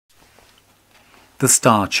The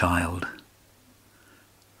Star Child.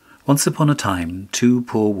 Once upon a time, two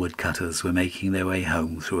poor woodcutters were making their way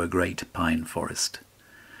home through a great pine forest.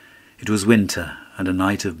 It was winter and a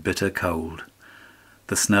night of bitter cold.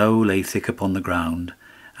 The snow lay thick upon the ground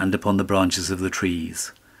and upon the branches of the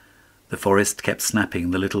trees. The forest kept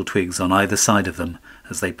snapping the little twigs on either side of them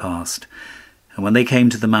as they passed, and when they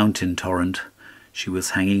came to the mountain torrent, she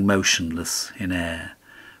was hanging motionless in air,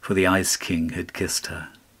 for the Ice King had kissed her.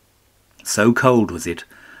 So cold was it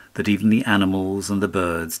that even the animals and the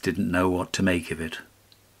birds didn't know what to make of it.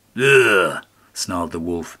 "Ugh!" snarled the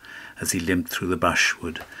wolf as he limped through the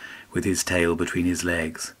brushwood with his tail between his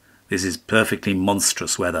legs. "This is perfectly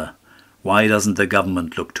monstrous weather. Why doesn't the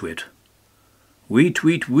government look to it?" "Weet,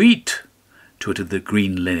 weet, weet!" twittered the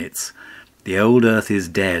green linnets. "The old earth is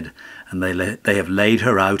dead, and they have laid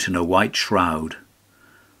her out in a white shroud."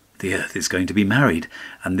 "The earth is going to be married,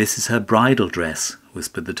 and this is her bridal dress,"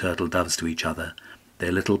 whispered the turtle doves to each other.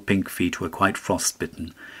 Their little pink feet were quite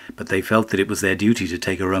frostbitten, but they felt that it was their duty to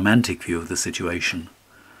take a romantic view of the situation.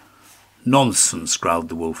 "Nonsense," growled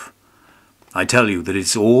the wolf. "I tell you that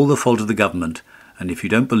it's all the fault of the government, and if you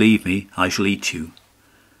don't believe me, I shall eat you."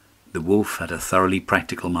 The wolf had a thoroughly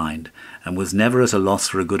practical mind, and was never at a loss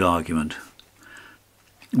for a good argument.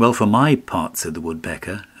 "Well, for my part," said the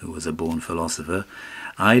woodpecker, who was a born philosopher,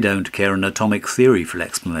 "I don't care an atomic theory for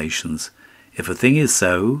explanations. If a thing is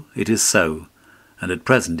so, it is so, and at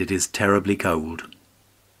present it is terribly cold."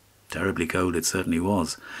 Terribly cold it certainly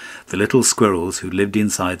was. The little squirrels who lived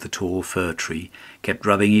inside the tall fir tree kept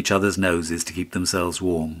rubbing each other's noses to keep themselves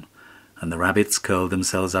warm, and the rabbits curled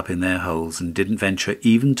themselves up in their holes and didn't venture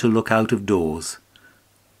even to look out of doors.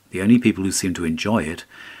 The only people who seemed to enjoy it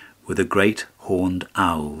were the great horned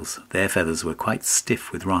owls. Their feathers were quite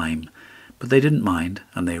stiff with rime, but they didn't mind,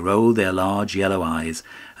 and they rolled their large yellow eyes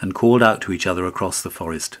and called out to each other across the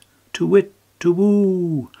forest, "To-wit,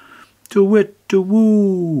 to-woo! To-wit,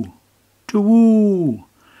 to-woo! To-woo!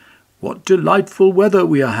 What delightful weather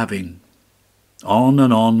we are having!" On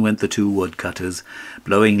and on went the two woodcutters,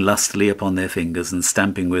 blowing lustily upon their fingers and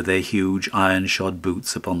stamping with their huge iron-shod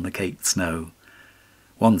boots upon the caked snow.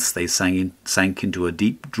 Once they sank into a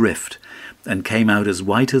deep drift and came out as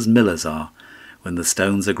white as millers are when the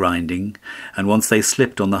stones are grinding, and once they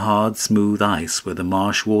slipped on the hard, smooth ice where the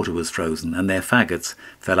marsh water was frozen, and their faggots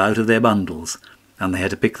fell out of their bundles, and they had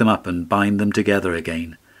to pick them up and bind them together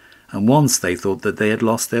again. And once they thought that they had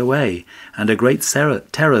lost their way, and a great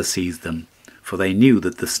terror seized them, for they knew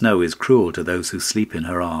that the snow is cruel to those who sleep in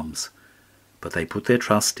her arms. But they put their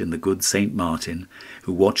trust in the good Saint Martin,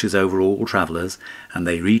 who watches over all travellers, and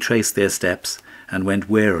they retraced their steps and went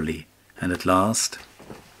warily, and at last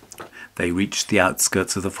they reached the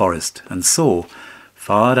outskirts of the forest and saw,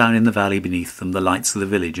 far down in the valley beneath them, the lights of the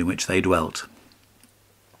village in which they dwelt.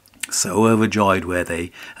 So overjoyed were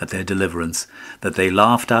they at their deliverance that they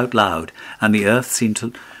laughed out loud, and the earth seemed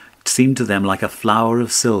to them like a flower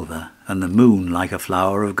of silver, and the moon like a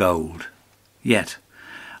flower of gold. Yet,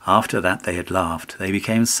 after that they had laughed, they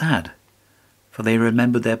became sad, for they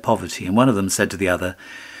remembered their poverty, and one of them said to the other,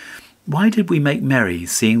 "Why did we make merry,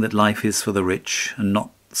 seeing that life is for the rich, and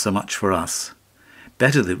not so much for us?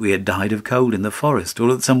 Better that we had died of cold in the forest,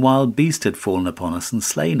 or that some wild beast had fallen upon us and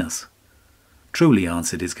slain us." "Truly,"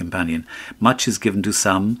 answered his companion, "much is given to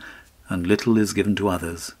some, and little is given to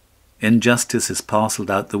others. Injustice has parcelled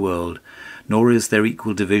out the world, nor is there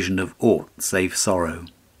equal division of aught save sorrow."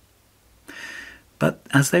 But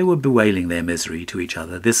as they were bewailing their misery to each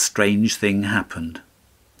other, this strange thing happened.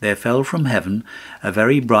 There fell from heaven a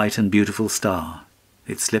very bright and beautiful star.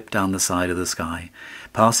 It slipped down the side of the sky,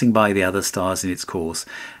 passing by the other stars in its course,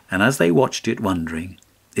 and as they watched it wondering,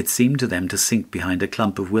 it seemed to them to sink behind a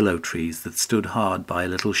clump of willow trees that stood hard by a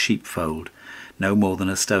little sheepfold, no more than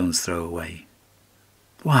a stone's throw away.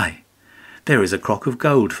 "Why, there is a crock of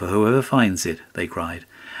gold for whoever finds it," they cried,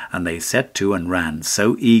 and they set to and ran,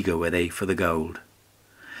 so eager were they for the gold.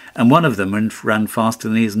 And one of them ran faster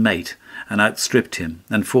than his mate, and outstripped him,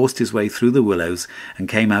 and forced his way through the willows, and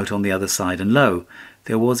came out on the other side, and lo,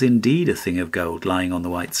 there was indeed a thing of gold lying on the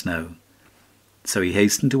white snow. So he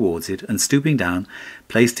hastened towards it, and stooping down,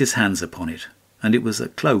 placed his hands upon it, and it was a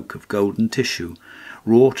cloak of golden tissue,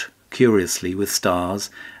 wrought curiously with stars,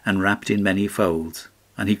 and wrapped in many folds.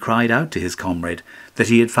 And he cried out to his comrade that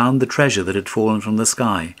he had found the treasure that had fallen from the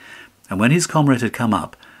sky, and when his comrade had come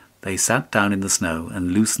up, they sat down in the snow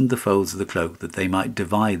and loosened the folds of the cloak that they might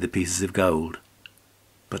divide the pieces of gold.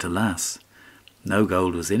 But alas, no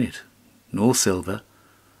gold was in it, nor silver,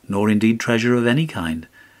 nor indeed treasure of any kind,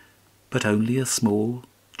 but only a small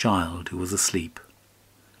child who was asleep.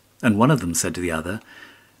 And one of them said to the other,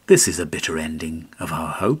 "This is a bitter ending of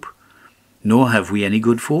our hope. nor have we any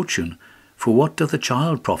good fortune, for what doth a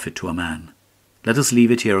child profit to a man? Let us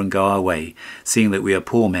leave it here and go our way, seeing that we are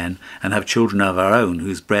poor men, and have children of our own,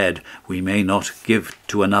 whose bread we may not give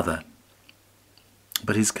to another.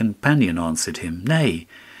 But his companion answered him, Nay,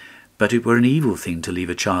 but it were an evil thing to leave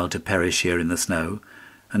a child to perish here in the snow,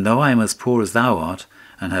 and though I am as poor as thou art,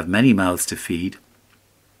 and have many mouths to feed,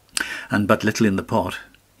 and but little in the pot,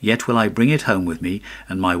 yet will I bring it home with me,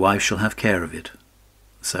 and my wife shall have care of it.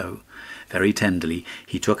 So, very tenderly,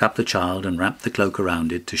 he took up the child and wrapped the cloak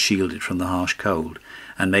around it to shield it from the harsh cold,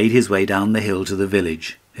 and made his way down the hill to the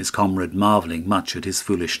village, his comrade marvelling much at his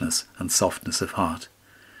foolishness and softness of heart.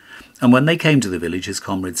 And when they came to the village, his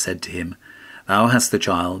comrade said to him, Thou hast the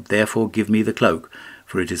child, therefore give me the cloak,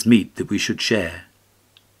 for it is meet that we should share.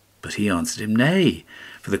 But he answered him, Nay,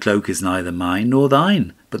 for the cloak is neither mine nor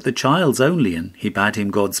thine, but the child's only. And he bade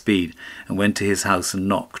him Godspeed, and went to his house and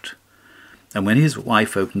knocked. And when his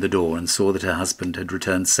wife opened the door and saw that her husband had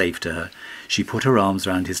returned safe to her, she put her arms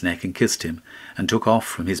round his neck and kissed him, and took off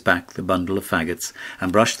from his back the bundle of faggots,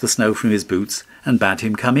 and brushed the snow from his boots, and bade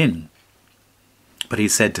him come in. But he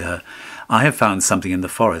said to her, I have found something in the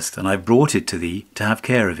forest, and I have brought it to thee to have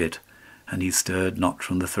care of it. And he stirred not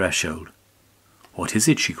from the threshold. What is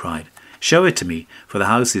it? She cried. Show it to me, for the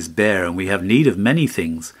house is bare, and we have need of many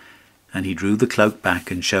things. And he drew the cloak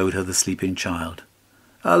back and showed her the sleeping child.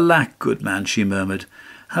 Alack, good man, she murmured,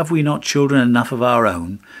 have we not children enough of our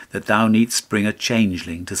own, that thou needst bring a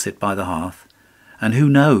changeling to sit by the hearth? And who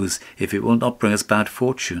knows if it will not bring us bad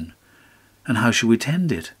fortune? And how shall we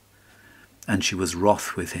tend it? And she was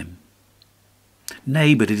wroth with him.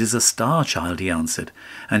 Nay, but it is a star child, he answered,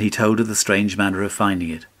 and he told her the strange manner of finding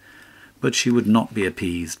it. But she would not be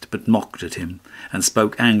appeased, but mocked at him, and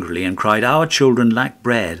spoke angrily, and cried, Our children lack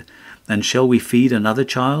bread, and shall we feed another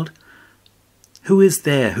child? Who is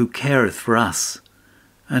there who careth for us?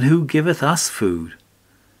 And who giveth us food?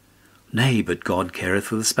 Nay, but God careth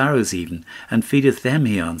for the sparrows even, and feedeth them,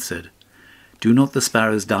 he answered. Do not the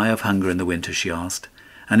sparrows die of hunger in the winter, she asked,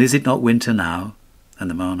 and is it not winter now? And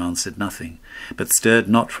the man answered nothing, but stirred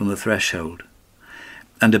not from the threshold.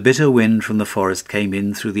 And a bitter wind from the forest came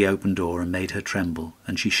in through the open door, and made her tremble,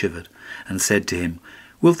 and she shivered, and said to him,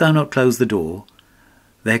 Wilt thou not close the door?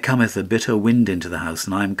 There cometh a bitter wind into the house,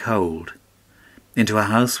 and I am cold. Into a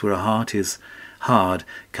house where a heart is hard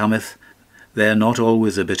cometh there not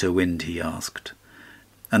always a bitter wind? He asked.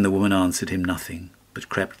 And the woman answered him nothing, but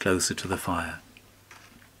crept closer to the fire.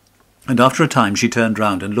 And after a time she turned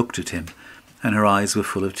round and looked at him, and her eyes were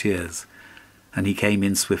full of tears. And he came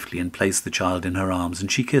in swiftly and placed the child in her arms,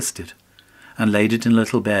 and she kissed it, and laid it in a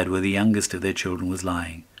little bed where the youngest of their children was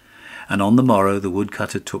lying. And on the morrow the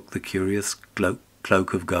woodcutter took the curious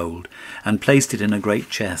cloak of gold, and placed it in a great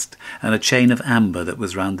chest, and a chain of amber that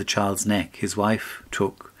was round the child's neck his wife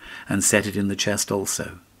took, and set it in the chest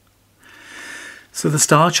also. So the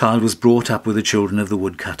star-child was brought up with the children of the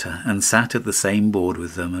woodcutter, and sat at the same board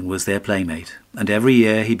with them, and was their playmate, and every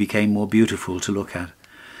year he became more beautiful to look at,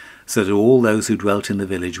 so that all those who dwelt in the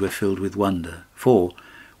village were filled with wonder, for,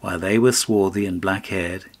 while they were swarthy and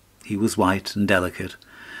black-haired, he was white and delicate,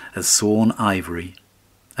 as sawn ivory,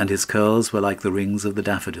 and his curls were like the rings of the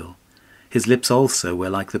daffodil. His lips also were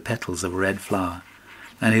like the petals of a red flower,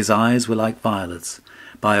 and his eyes were like violets,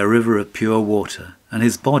 by a river of pure water, and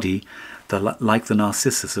his body like the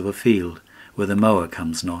narcissus of a field, where the mower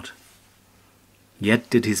comes not. Yet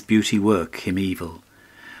did his beauty work him evil,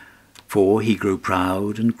 for he grew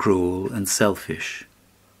proud and cruel and selfish.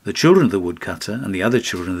 The children of the woodcutter and the other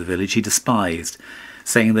children of the village he despised,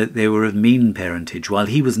 saying that they were of mean parentage, while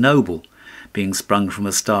he was noble, being sprung from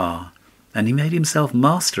a star, and he made himself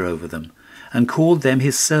master over them, and called them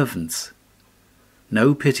his servants.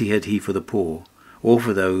 No pity had he for the poor, or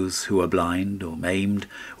for those who were blind or maimed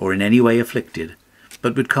or in any way afflicted,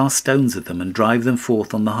 but would cast stones at them and drive them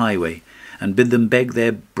forth on the highway, and bid them beg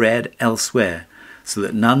their bread elsewhere, so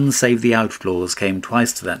that none save the outlaws came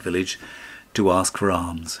twice to that village to ask for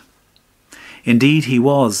alms. Indeed, he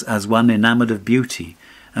was as one enamoured of beauty,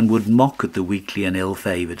 and would mock at the weakly and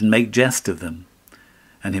ill-favoured, and make jest of them.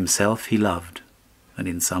 And himself he loved, and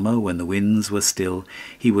in summer, when the winds were still,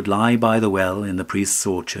 he would lie by the well in the priest's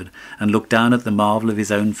orchard, and look down at the marvel of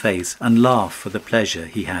his own face, and laugh for the pleasure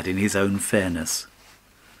he had in his own fairness.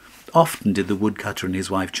 Often did the woodcutter and his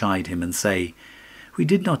wife chide him, and say, We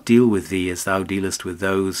did not deal with thee as thou dealest with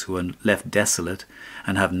those who are left desolate,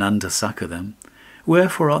 and have none to succour them.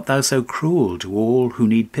 Wherefore art thou so cruel to all who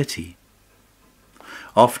need pity?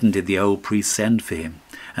 Often did the old priest send for him,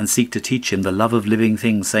 and seek to teach him the love of living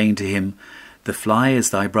things, saying to him, The fly is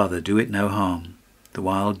thy brother, do it no harm. The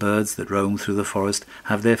wild birds that roam through the forest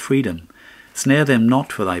have their freedom. Snare them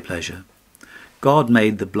not for thy pleasure. God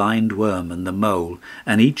made the blind worm and the mole,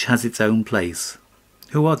 and each has its own place.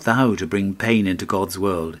 Who art thou to bring pain into God's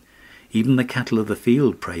world? Even the cattle of the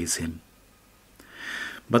field praise him."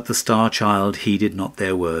 But the star-child heeded not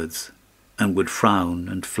their words, and would frown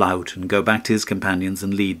and flout and go back to his companions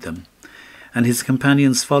and lead them. And his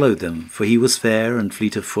companions followed them, for he was fair and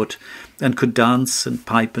fleet of foot, and could dance and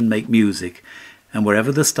pipe and make music. And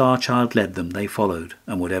wherever the star-child led them, they followed,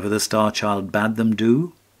 and whatever the star-child bade them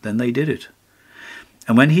do, then they did it.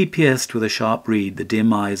 And when he pierced with a sharp reed the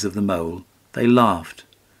dim eyes of the mole, they laughed.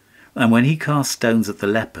 And when he cast stones at the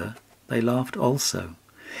leper, they laughed also.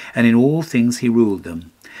 And in all things he ruled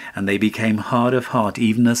them, and they became hard of heart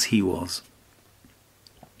even as he was.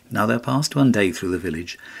 Now there passed one day through the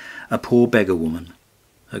village a poor beggar woman.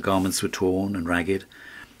 Her garments were torn and ragged,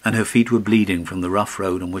 and her feet were bleeding from the rough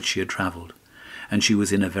road on which she had travelled, and she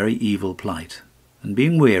was in a very evil plight. And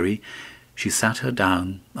being weary, she sat her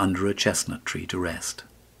down under a chestnut tree to rest.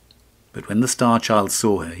 But when the star-child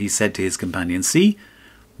saw her, he said to his companion, "See,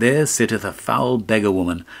 there sitteth a foul beggar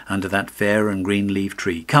woman under that fair and green-leaved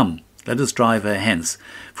tree. Come, let us drive her hence,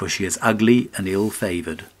 for she is ugly and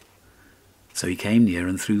ill-favoured." So he came near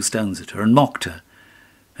and threw stones at her and mocked her.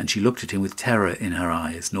 And she looked at him with terror in her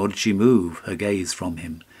eyes, nor did she move her gaze from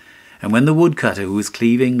him. And when the woodcutter, who was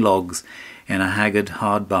cleaving logs in a haggard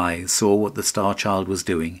hard by, saw what the star-child was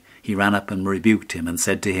doing, he ran up and rebuked him, and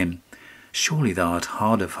said to him, "Surely thou art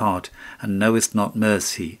hard of heart, and knowest not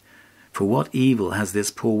mercy. For what evil has this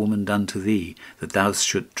poor woman done to thee, that thou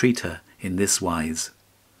shouldst treat her in this wise?"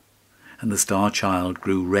 And the star-child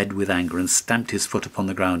grew red with anger, and stamped his foot upon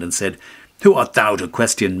the ground, and said, "Who art thou to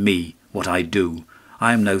question me, what I do?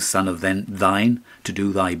 I am no son of thine, to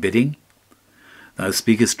do thy bidding." "Thou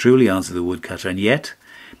speakest truly," answered the woodcutter, "and yet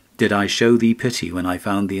did I show thee pity when I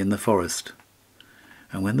found thee in the forest."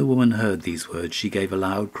 And when the woman heard these words, she gave a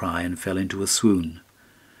loud cry and fell into a swoon.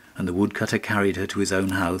 And the woodcutter carried her to his own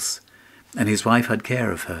house, and his wife had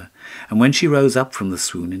care of her. And when she rose up from the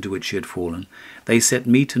swoon into which she had fallen, they set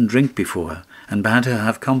meat and drink before her, and bade her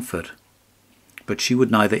have comfort. But she would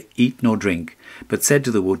neither eat nor drink, but said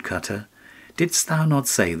to the woodcutter, "Didst thou not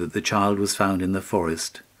say that the child was found in the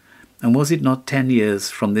forest? And was it not 10 years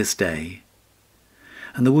from this day?"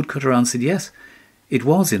 And the woodcutter answered, "Yes, it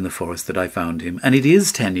was in the forest that I found him, and it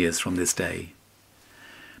is 10 years from this day."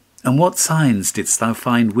 "And what signs didst thou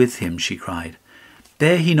find with him?" she cried.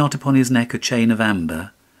 "Bare he not upon his neck a chain of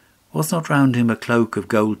amber? Was not round him a cloak of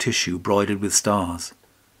gold tissue broidered with stars?"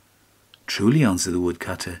 "Truly," answered the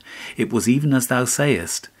woodcutter, "it was even as thou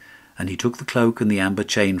sayest." And he took the cloak and the amber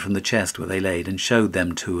chain from the chest where they laid, and showed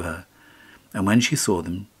them to her. And when she saw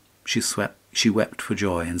them, she wept for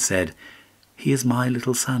joy, and said, "He is my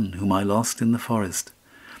little son, whom I lost in the forest.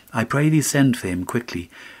 I pray thee send for him quickly,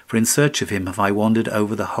 for in search of him have I wandered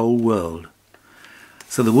over the whole world."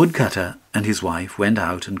 So the woodcutter and his wife went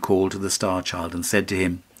out and called to the star-child, and said to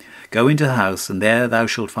him, "Go into the house, and there thou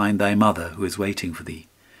shalt find thy mother, who is waiting for thee."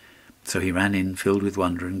 So he ran in, filled with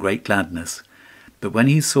wonder and great gladness. But when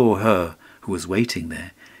he saw her who was waiting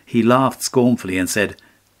there, he laughed scornfully, and said,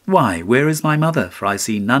 "Why, where is my mother? For I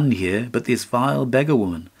see none here but this vile beggar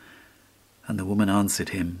woman." And the woman answered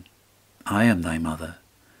him, "I am thy mother."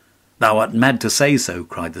 "Thou art mad to say so,"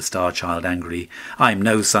 cried the star-child angrily. "I am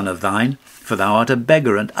no son of thine, for thou art a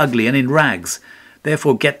beggar and ugly and in rags.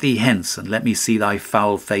 Therefore get thee hence, and let me see thy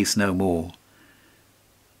foul face no more."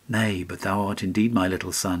 "Nay, but thou art indeed my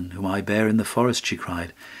little son, whom I bare in the forest," she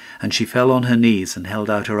cried, and she fell on her knees and held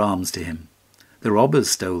out her arms to him. "The robbers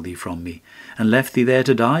stole thee from me, and left thee there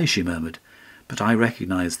to die," she murmured. "But I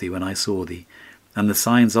recognized thee when I saw thee, and the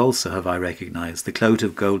signs also have I recognized, the cloak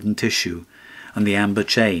of golden tissue, and the amber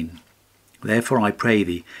chain. Therefore I pray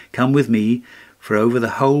thee, come with me, for over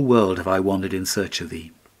the whole world have I wandered in search of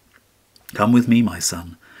thee. Come with me, my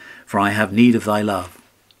son, for I have need of thy love."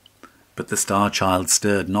 But the star-child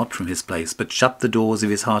stirred not from his place, but shut the doors of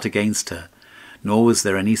his heart against her, nor was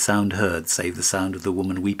there any sound heard save the sound of the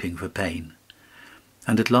woman weeping for pain.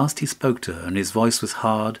 And at last he spoke to her, and his voice was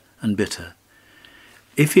hard and bitter.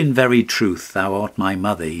 "If in very truth thou art my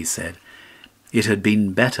mother," he said, "it had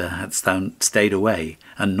been better hadst thou stayed away,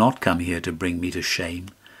 and not come here to bring me to shame,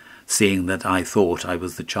 seeing that I thought I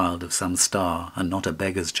was the child of some star, and not a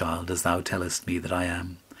beggar's child, as thou tellest me that I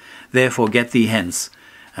am. Therefore get thee hence,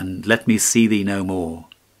 and let me see thee no more."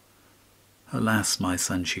 "Alas, my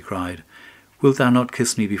son," she cried, "wilt thou not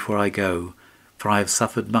kiss me before I go? For I have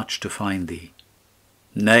suffered much to find thee."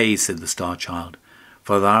 "Nay," said the star-child,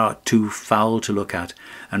 "for thou art too foul to look at,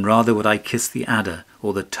 and rather would I kiss the adder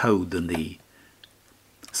or the toad than thee."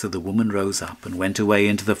 So the woman rose up and went away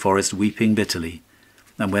into the forest, weeping bitterly.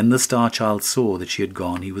 And when the Star-Child saw that she had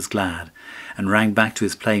gone, he was glad, and ran back to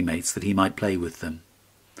his playmates that he might play with them.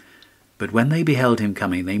 But when they beheld him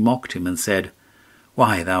coming, they mocked him and said,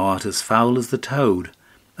 "Why, thou art as foul as the toad,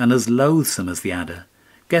 and as loathsome as the adder.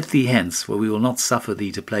 Get thee hence, for we will not suffer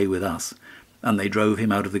thee to play with us." And they drove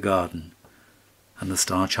him out of the garden. And the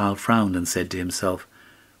Star-Child frowned and said to himself,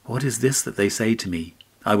 "What is this that they say to me?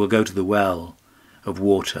 I will go to the well of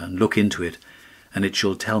water and look into it, and it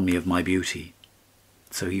shall tell me of my beauty."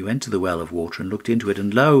 So he went to the well of water and looked into it,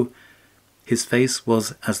 and lo, his face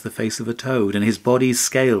was as the face of a toad, and his body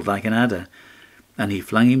scaled like an adder. And he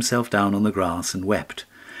flung himself down on the grass and wept,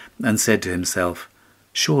 and said to himself,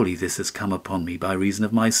 "Surely this has come upon me by reason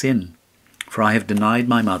of my sin. For I have denied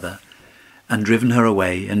my mother, and driven her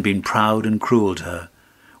away, and been proud and cruel to her.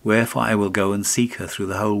 Wherefore I will go and seek her through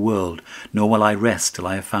the whole world, nor will I rest till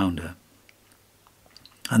I have found her."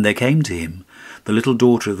 And there came to him the little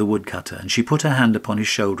daughter of the woodcutter, and she put her hand upon his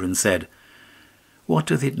shoulder and said, "What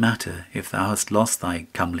doth it matter if thou hast lost thy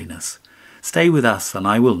comeliness? Stay with us, and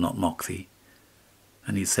I will not mock thee."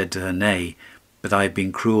 And he said to her, "Nay, but I have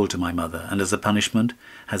been cruel to my mother, and as a punishment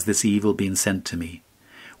has this evil been sent to me.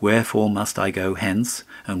 Wherefore must I go hence,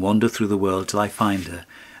 and wander through the world till I find her,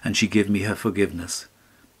 and she give me her forgiveness?"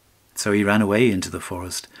 So he ran away into the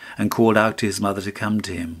forest, and called out to his mother to come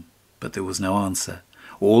to him, but there was no answer.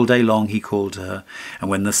 All day long he called to her, and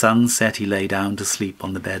when the sun set he lay down to sleep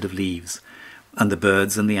on the bed of leaves, and the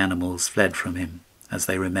birds and the animals fled from him, as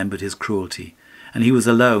they remembered his cruelty, and he was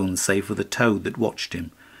alone save for the toad that watched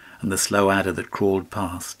him, and the slow adder that crawled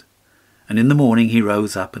past. And in the morning he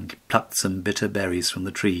rose up and plucked some bitter berries from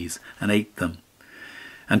the trees, and ate them,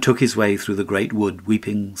 and took his way through the great wood,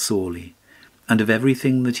 weeping sorely. And of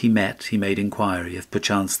everything that he met he made inquiry, if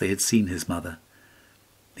perchance they had seen his mother.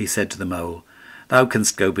 He said to the mole, "Thou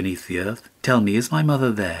canst go beneath the earth. Tell me, is my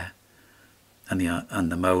mother there?" And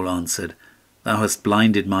the mole answered, "Thou hast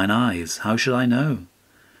blinded mine eyes. How shall I know?"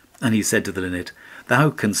 And he said to the linnet, "Thou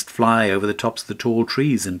canst fly over the tops of the tall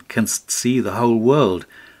trees, and canst see the whole world.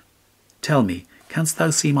 Tell me, canst thou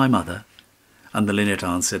see my mother?" And the linnet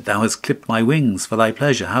answered, "Thou hast clipped my wings for thy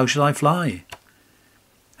pleasure. How shall I fly?"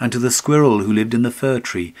 And to the squirrel who lived in the fir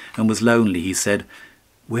tree and was lonely, he said,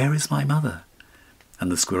 "Where is my mother?"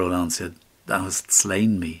 And the squirrel answered, "Thou hast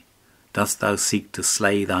slain me. Dost thou seek to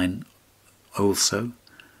slay thine also?"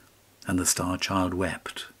 And the Star-Child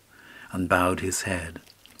wept, and bowed his head,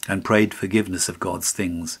 and prayed forgiveness of God's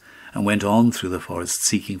things, and went on through the forest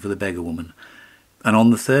seeking for the beggar-woman. And on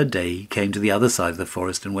the third day he came to the other side of the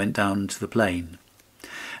forest, and went down into the plain.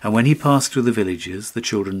 And when he passed through the villages, the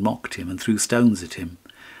children mocked him, and threw stones at him.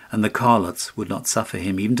 And the carlots would not suffer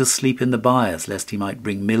him even to sleep in the byres, lest he might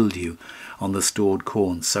bring mildew on the stored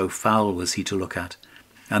corn, so foul was he to look at.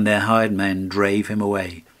 And their hired men drave him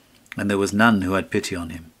away, and there was none who had pity on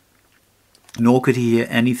him. Nor could he hear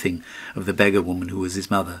anything of the beggar-woman who was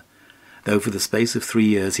his mother, though for the space of 3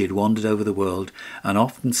 years he had wandered over the world, and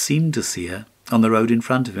often seemed to see her on the road in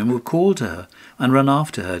front of him, would call to her, and run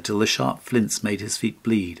after her till the sharp flints made his feet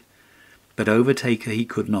bleed. But overtake her he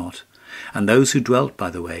could not, and those who dwelt by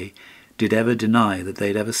the way did ever deny that they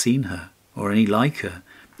had ever seen her, or any like her,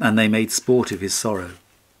 and they made sport of his sorrow.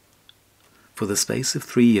 For the space of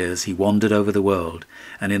 3 years he wandered over the world,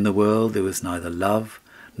 and in the world there was neither love,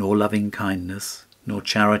 nor loving kindness, nor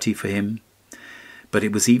charity for him, but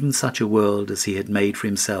it was even such a world as he had made for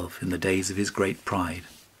himself in the days of his great pride.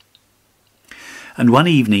 And one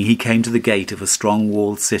evening he came to the gate of a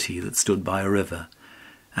strong-walled city that stood by a river,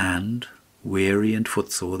 and, weary and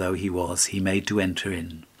footsore though he was, he made to enter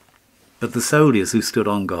in. But the soldiers who stood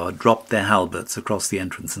on guard dropped their halberts across the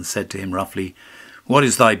entrance and said to him roughly, "What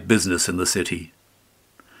is thy business in the city?"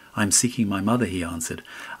 "I am seeking my mother," he answered,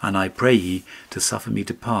 "and I pray ye to suffer me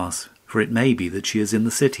to pass, for it may be that she is in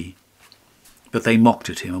the city." But they mocked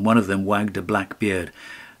at him, and one of them wagged a black beard,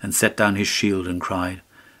 and set down his shield, and cried,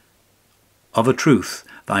 "Of a truth,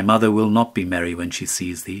 thy mother will not be merry when she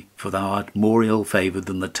sees thee, for thou art more ill-favoured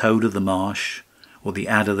than the toad of the marsh, or the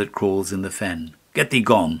adder that crawls in the fen. Get thee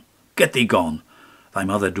gone, get thee gone! Thy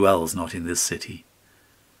mother dwells not in this city."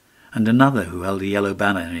 And another, who held a yellow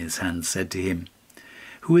banner in his hand, said to him,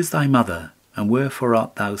 "Who is thy mother, and wherefore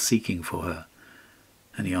art thou seeking for her?"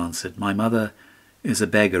 And he answered, "My mother is a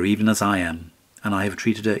beggar even as I am, and I have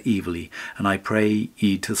treated her evilly, and I pray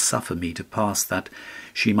ye to suffer me to pass, that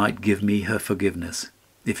she might give me her forgiveness,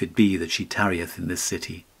 if it be that she tarrieth in this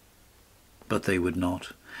city." But they would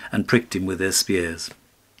not, and pricked him with their spears.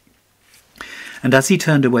 And as he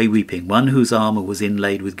turned away weeping, one whose armour was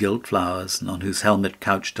inlaid with gilt flowers, and on whose helmet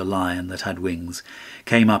couched a lion that had wings,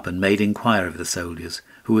 came up and made inquiry of the soldiers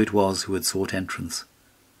who it was who had sought entrance.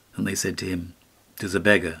 And they said to him, 'Tis a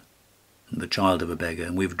beggar, and the child of a beggar,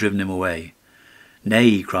 and we have driven him away." "Nay,"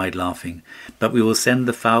 he cried, laughing, "but we will send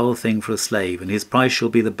the foul thing for a slave, and his price shall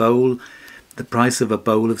be the price of a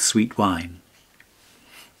bowl of sweet wine."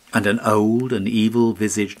 And an old and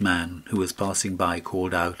evil-visaged man who was passing by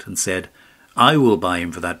called out and said, "I will buy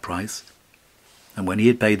him for that price." And when he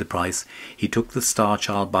had paid the price, he took the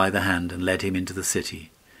star-child by the hand and led him into the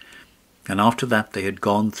city. And after that they had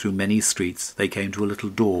gone through many streets, they came to a little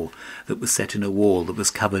door that was set in a wall that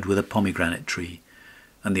was covered with a pomegranate tree.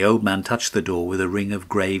 And the old man touched the door with a ring of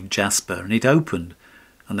graved jasper, and it opened,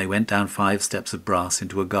 and they went down 5 steps of brass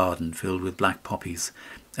into a garden filled with black poppies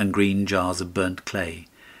and green jars of burnt clay.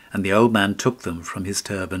 And the old man took them from his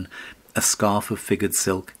turban, a scarf of figured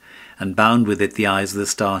silk, and bound with it the eyes of the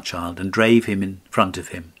star-child, and drave him in front of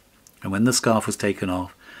him. And when the scarf was taken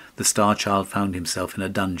off, the star-child found himself in a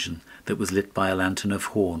dungeon that was lit by a lantern of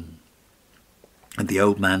horn. And the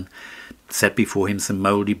old man set before him some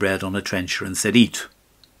mouldy bread on a trencher, and said, "Eat,"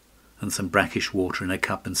 and some brackish water in a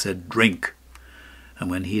cup, and said, "Drink." And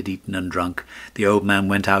when he had eaten and drunk, the old man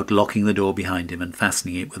went out, locking the door behind him and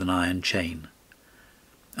fastening it with an iron chain.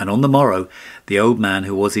 And on the morrow the old man,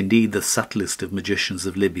 who was indeed the subtlest of magicians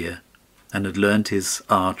of Libya, and had learnt his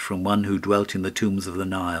art from one who dwelt in the tombs of the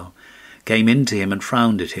Nile, came in to him and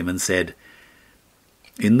frowned at him and said,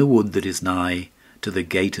 "In the wood that is nigh to the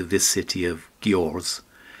gate of this city of Giors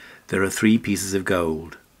there are 3 pieces of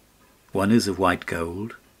gold. One is of white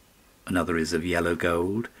gold, another is of yellow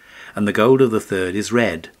gold, and the gold of the third is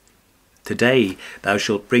red. Today thou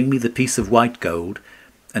shalt bring me the piece of white gold,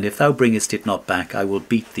 and if thou bringest it not back, I will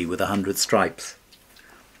beat thee with 100 stripes.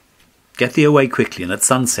 Get thee away quickly, and at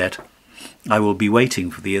sunset I will be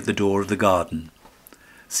waiting for thee at the door of the garden.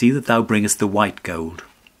 See that thou bringest the white gold,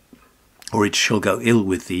 or it shall go ill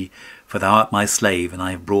with thee, for thou art my slave, and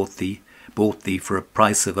I have bought thee for a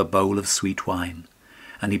price of a bowl of sweet wine."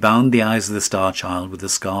 And he bound the eyes of the star-child with a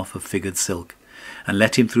scarf of figured silk, and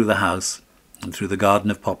let him through the house, and through the garden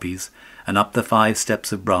of poppies, and up the 5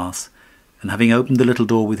 steps of brass, and having opened the little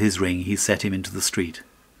door with his ring, he set him into the street.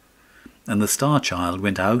 And the star-child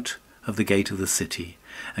went out of the gate of the city,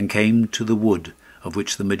 and came to the wood of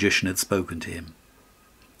which the magician had spoken to him.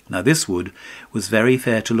 Now this wood was very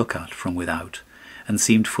fair to look at from without, and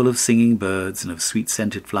seemed full of singing birds and of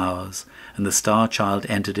sweet-scented flowers, and the star-child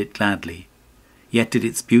entered it gladly. Yet did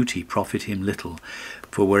its beauty profit him little,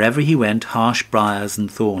 for wherever he went harsh briars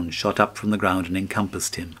and thorns shot up from the ground and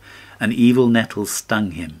encompassed him, and evil nettles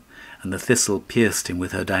stung him, and the thistle pierced him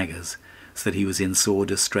with her daggers, so that he was in sore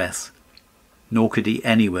distress. Nor could he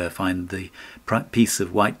anywhere find the piece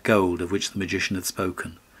of white gold of which the magician had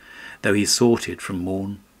spoken, though he sought it from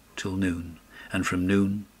morn till noon, and from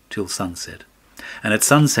noon till sunset. And at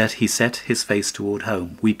sunset he set his face toward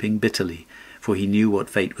home, weeping bitterly, for he knew what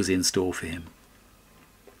fate was in store for him.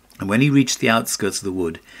 And when he reached the outskirts of the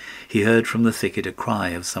wood, he heard from the thicket a cry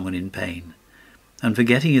of someone in pain. And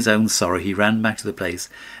forgetting his own sorrow, he ran back to the place,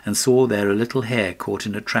 and saw there a little hare caught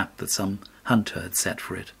in a trap that some hunter had set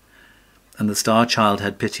for it. And the star-child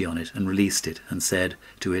had pity on it, and released it, and said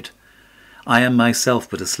to it, "I am myself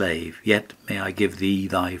but a slave, yet may I give thee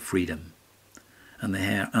thy freedom." And the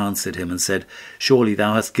hare answered him and said, "Surely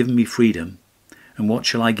thou hast given me freedom, and what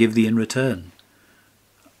shall I give thee in return?"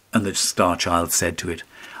 And the star-child said to it,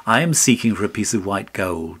 "I am seeking for a piece of white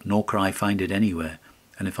gold, nor can I find it anywhere,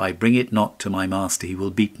 and if I bring it not to my master, he will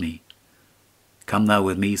beat me." "Come thou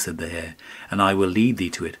with me," said the hare, "and I will lead thee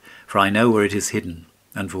to it, for I know where it is hidden,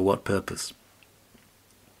 and for what purpose."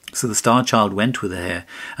 So the star-child went with the hare,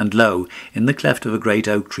 and lo, in the cleft of a great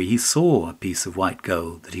oak tree he saw a piece of white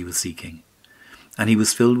gold that he was seeking. And he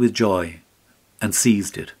was filled with joy, and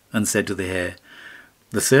seized it, and said to the hare,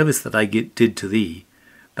 "The service that I did to thee,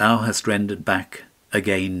 thou hast rendered back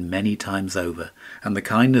again many times over, and the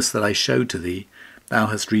kindness that I showed to thee, thou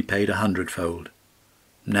hast repaid 100-fold.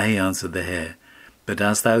 Nay," answered the hare, "but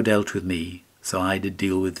as thou dealt with me, so I did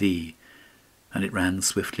deal with thee." And it ran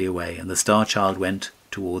swiftly away, and the star-child went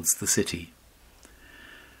towards the city.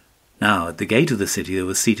 Now at the gate of the city there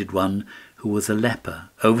was seated one who was a leper.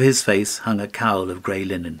 Over his face hung a cowl of grey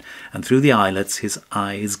linen, and through the eyelets his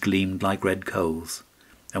eyes gleamed like red coals.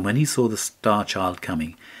 And when he saw the star-child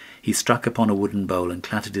coming, he struck upon a wooden bowl and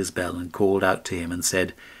clattered his bell, and called out to him and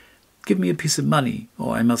said, "Give me a piece of money,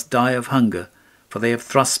 or I must die of hunger, for they have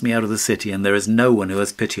thrust me out of the city, and there is no one who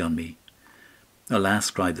has pity on me." "Alas,"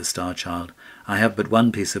 cried the star-child, "I have but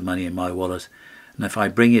 1 piece of money in my wallet, and if I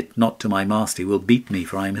bring it not to my master, he will beat me,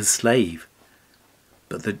 for I am his slave."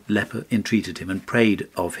 But the leper entreated him and prayed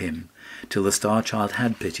of him, till the star-child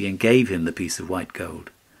had pity and gave him the piece of white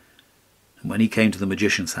gold. And when he came to the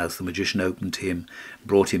magician's house, the magician opened to him,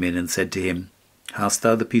 brought him in, and said to him, Hast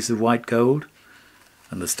thou the piece of white gold?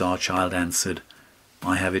 And the Star-Child answered,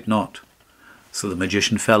 I have it not. So the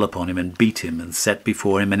magician fell upon him and beat him, and set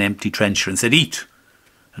before him an empty trencher, and said, Eat!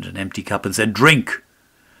 And an empty cup, and said, Drink!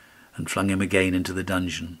 And flung him again into the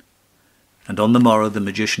dungeon. And on the morrow the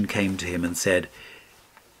magician came to him and said,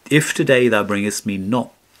 If today thou bringest me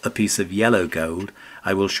not a piece of yellow gold,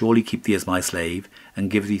 I will surely keep thee as my slave, and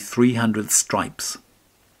give thee 300 stripes.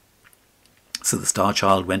 So the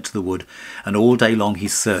Star-Child went to the wood, and all day long he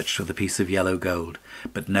searched for the piece of yellow gold,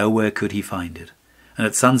 but nowhere could he find it. And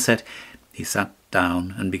at sunset he sat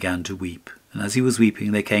down and began to weep. And as he was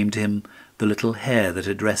weeping, there came to him the little hare that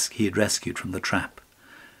he had rescued from the trap.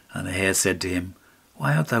 And the hare said to him,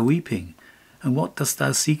 Why art thou weeping? And what dost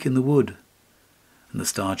thou seek in the wood? And the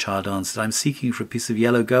Star-Child answered, I am seeking for a piece of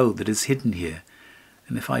yellow gold that is hidden here.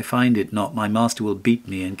 And if I find it not, my master will beat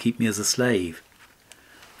me and keep me as a slave.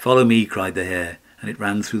 Follow me, cried the hare, and it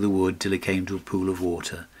ran through the wood till it came to a pool of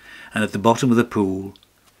water. And at the bottom of the pool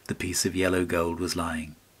the piece of yellow gold was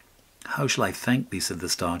lying. How shall I thank thee, said the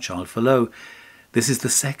Star-Child, for lo, this is the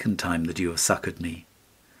second time that you have succoured me.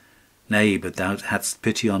 Nay, but thou hadst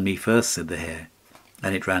pity on me first, said the hare,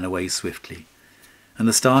 and it ran away swiftly. And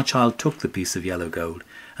the Star-Child took the piece of yellow gold,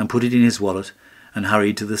 and put it in his wallet, and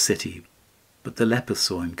hurried to the city. But the leper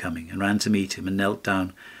saw him coming, and ran to meet him, and knelt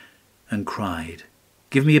down, and cried,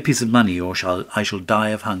 Give me a piece of money, or I shall die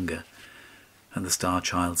of hunger. And the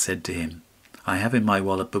Star-Child said to him, I have in my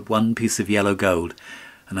wallet but one piece of yellow gold,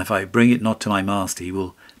 and if I bring it not to my master, he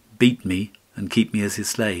will beat me and keep me as his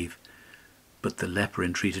slave. But the leper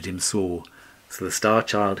entreated him sore, so the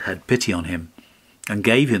Star-Child had pity on him, and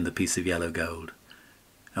gave him the piece of yellow gold.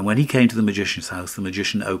 And when he came to the magician's house, the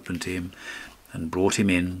magician opened to him, and brought him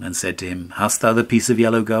in, and said to him, Hast thou the piece of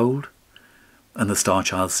yellow gold? And the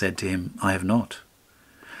Star-Child said to him, I have not.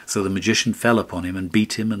 So the magician fell upon him, and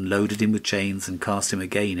beat him, and loaded him with chains, and cast him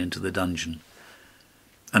again into the dungeon.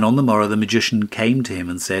 And on the morrow the magician came to him,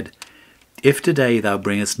 and said, If today thou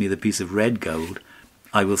bringest me the piece of red gold,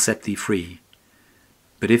 I will set thee free.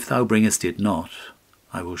 But if thou bringest it not,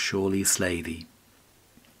 I will surely slay thee.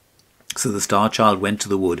 So the Star-Child went to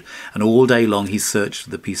the wood, and all day long he searched for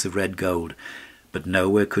the piece of red gold, but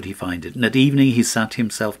nowhere could he find it. And at evening he sat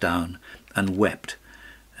himself down, and wept.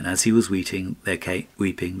 And as he was weeping, there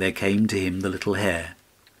came to him the little hare.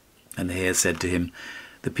 And the hare said to him,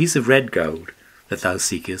 The piece of red gold that thou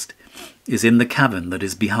seekest is in the cavern that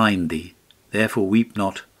is behind thee. Therefore weep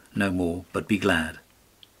not no more, but be glad.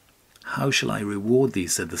 How shall I reward thee,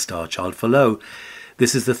 said the Star-Child, for lo,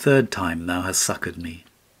 this is the third time thou hast succoured me.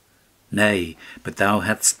 Nay, but thou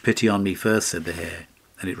hadst pity on me first, said the hare,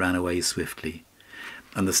 and it ran away swiftly.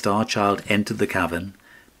 And the Star-Child entered the cavern,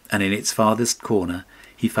 and in its farthest corner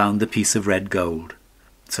he found the piece of red gold.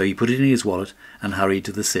 So he put it in his wallet, and hurried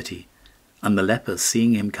to the city. And the leper,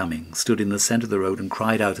 seeing him coming, stood in the centre of the road, and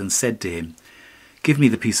cried out, and said to him, Give me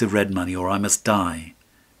the piece of red money, or I must die.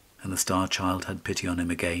 And the Star-Child had pity on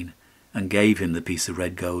him again, and gave him the piece of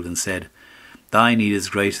red gold, and said, Thy need is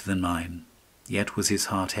greater than mine. Yet was his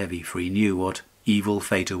heart heavy, for he knew what evil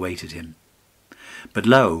fate awaited him. But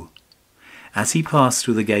lo, as he passed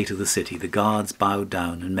through the gate of the city, the guards bowed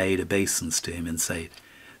down and made obeisance to him, and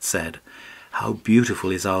said, How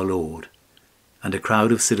beautiful is our Lord! And a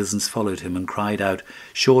crowd of citizens followed him, and cried out,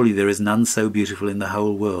 Surely there is none so beautiful in the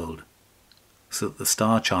whole world. So that the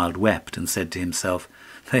Star-Child wept, and said to himself,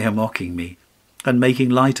 They are mocking me, and making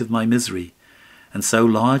light of my misery. And so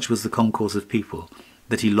large was the concourse of people,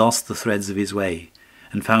 that he lost the threads of his way,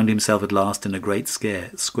 and found himself at last in a great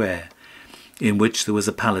square, in which there was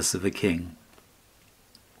a palace of a king.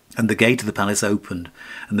 And the gate of the palace opened,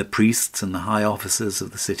 and the priests and the high officers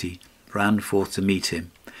of the city ran forth to meet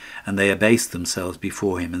him, and they abased themselves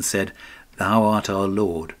before him, and said, Thou art our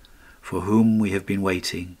Lord, for whom we have been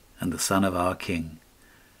waiting, and the son of our king.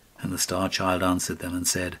 And the Star-Child answered them, and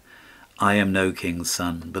said, I am no king's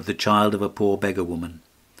son, but the child of a poor beggar woman.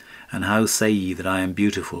 And how say ye that I am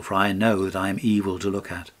beautiful? For I know that I am evil to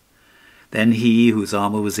look at. Then he, whose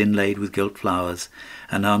armour was inlaid with gilt flowers,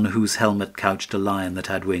 and on whose helmet couched a lion that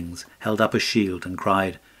had wings, held up a shield, and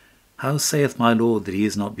cried, How saith my lord that he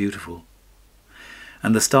is not beautiful?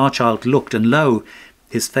 And the Star-Child looked, and lo,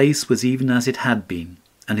 his face was even as it had been,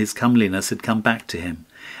 and his comeliness had come back to him,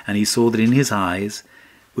 and he saw that in his eyes,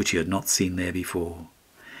 which he had not seen there before.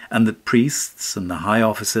 And the priests and the high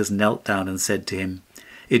officers knelt down and said to him,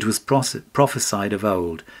 It was prophesied of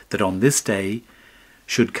old that on this day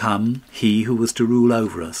should come he who was to rule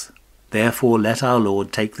over us. Therefore let our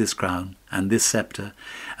Lord take this crown and this sceptre,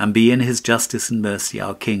 and be in his justice and mercy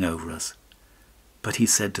our king over us. But he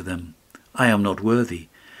said to them, I am not worthy,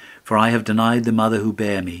 for I have denied the mother who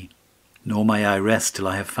bare me. nor may I rest till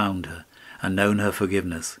I have found her, and known her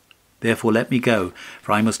forgiveness. Therefore let me go,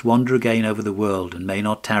 for I must wander again over the world, and may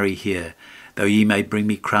not tarry here, though ye may bring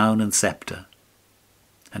me crown and sceptre.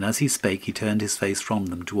 And as he spake, he turned his face from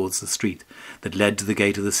them towards the street that led to the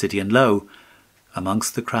gate of the city, and lo,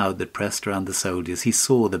 amongst the crowd that pressed around the soldiers, he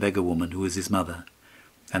saw the beggar woman who was his mother,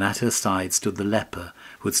 and at her side stood the leper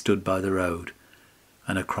who had stood by the road.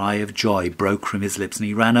 And a cry of joy broke from his lips, and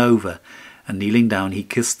he ran over, and kneeling down he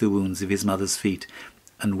kissed the wounds of his mother's feet,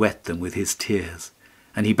 and wet them with his tears.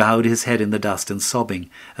 And he bowed his head in the dust, and sobbing,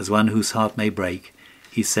 as one whose heart may break,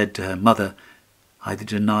 he said to her, Mother, I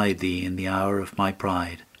denied thee in the hour of my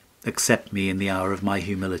pride. Accept me in the hour of my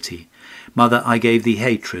humility. Mother, I gave thee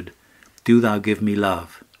hatred. Do thou give me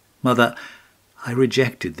love. Mother, I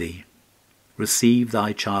rejected thee. Receive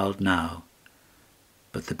thy child now.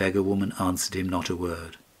 But the beggar woman answered him not a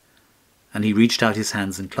word. And he reached out his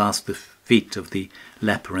hands and clasped the feet of the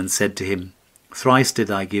leper, and said to him, Thrice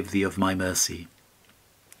did I give thee of my mercy.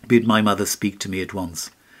 Bid my mother speak to me at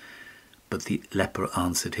once. But the leper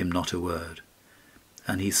answered him not a word.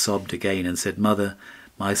 And he sobbed again and said, Mother,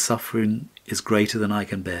 my suffering is greater than I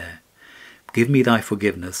can bear. Give me thy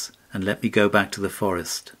forgiveness, and let me go back to the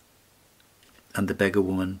forest. And the beggar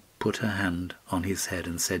woman put her hand on his head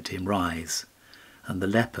and said to him, Rise. And the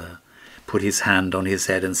leper put his hand on his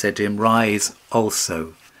head and said to him, Rise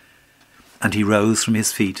also. And he rose from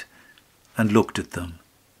his feet and looked at them.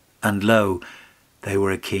 And lo, they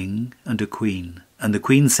were a king and a queen. And the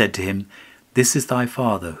queen said to him, This is thy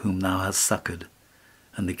father whom thou hast succoured.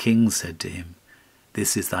 And the king said to him,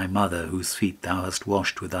 This is thy mother whose feet thou hast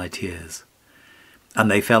washed with thy tears.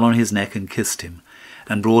 And they fell on his neck and kissed him,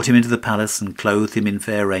 and brought him into the palace, and clothed him in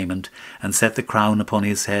fair raiment, and set the crown upon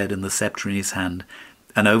his head and the sceptre in his hand.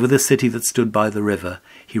 And over the city that stood by the river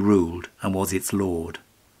he ruled, and was its lord.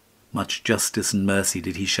 Much justice and mercy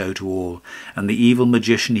did he show to all, and the evil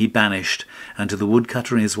magician he banished, and to the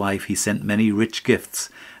woodcutter and his wife he sent many rich gifts,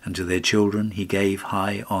 and to their children he gave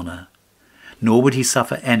high honour. Nor would he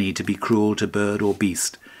suffer any to be cruel to bird or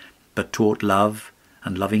beast, but taught love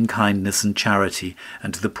and loving kindness and charity,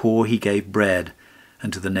 and to the poor he gave bread,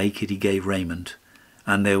 and to the naked he gave raiment,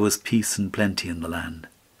 and there was peace and plenty in the land.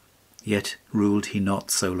 Yet ruled he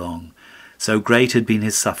not so long. So great had been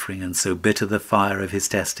his suffering, and so bitter the fire of his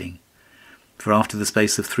testing. For after the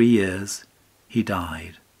space of 3 years he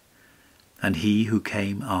died, and he who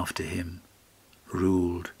came after him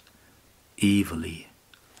ruled evilly.